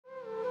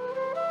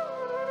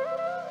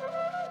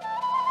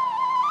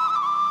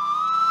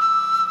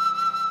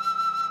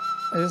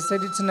As I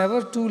said, it's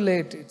never too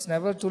late. It's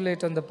never too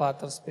late on the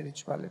path of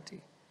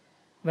spirituality.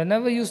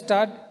 Whenever you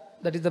start,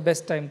 that is the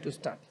best time to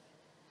start.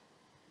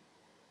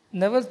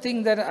 Never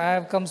think that I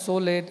have come so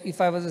late. If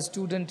I was a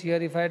student here,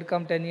 if I had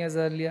come 10 years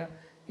earlier,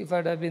 if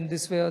I had been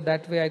this way or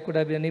that way, I could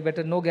have been any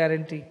better. No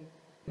guarantee.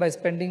 By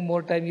spending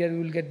more time here, you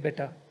will get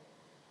better.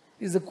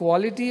 It's the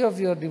quality of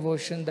your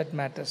devotion that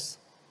matters.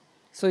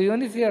 So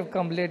even if you have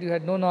come late, you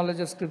had no knowledge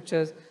of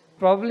scriptures,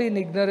 probably in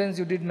ignorance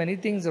you did many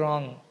things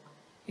wrong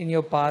in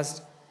your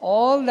past.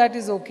 All that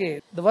is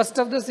okay. The worst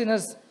of the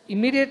sinners,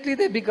 immediately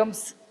they become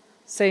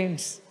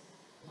saints.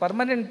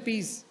 Permanent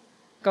peace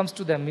comes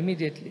to them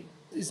immediately.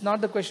 It's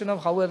not the question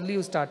of how early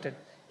you started.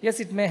 Yes,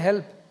 it may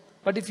help.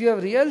 But if you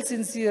have real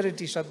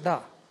sincerity,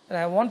 Shraddha, and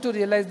I want to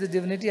realize the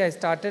divinity, I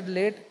started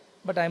late,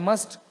 but I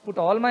must put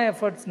all my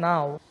efforts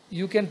now,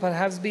 you can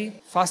perhaps be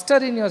faster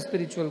in your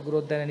spiritual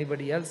growth than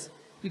anybody else,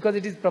 because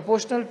it is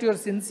proportional to your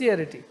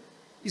sincerity.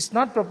 It's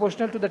not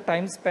proportional to the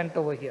time spent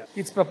over here.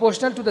 It's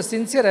proportional to the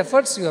sincere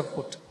efforts you have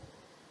put.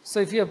 So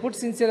if you have put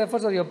sincere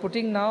efforts or you are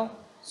putting now,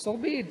 so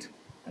be it.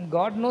 And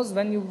God knows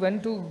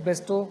when to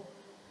bestow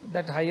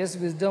that highest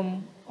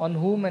wisdom on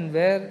whom and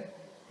where,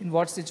 in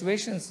what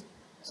situations.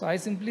 So I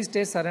simply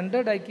stay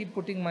surrendered, I keep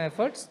putting my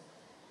efforts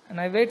and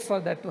I wait for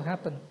that to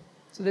happen.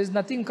 So there is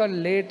nothing called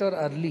late or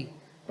early.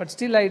 But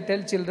still I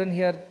tell children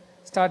here,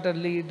 start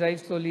early, drive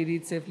slowly,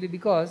 reach safely,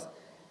 because,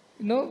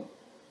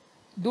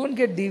 don't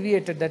get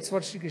deviated. That's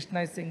what Sri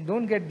Krishna is saying.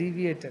 Don't get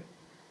deviated.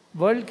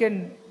 World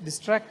can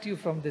distract you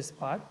from this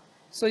path.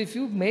 So if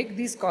you make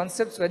these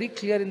concepts very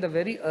clear in the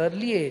very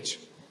early age,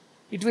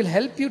 it will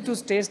help you to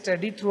stay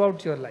steady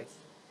throughout your life.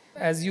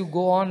 As you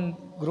go on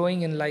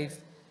growing in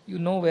life, you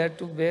know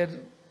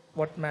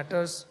what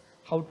matters,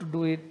 how to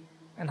do it,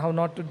 and how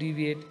not to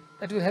deviate.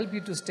 That will help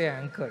you to stay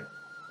anchored.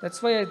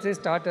 That's why I say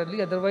start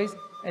early. Otherwise,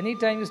 any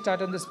time you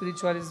start on the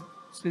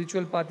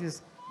spiritual path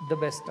is the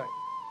best time.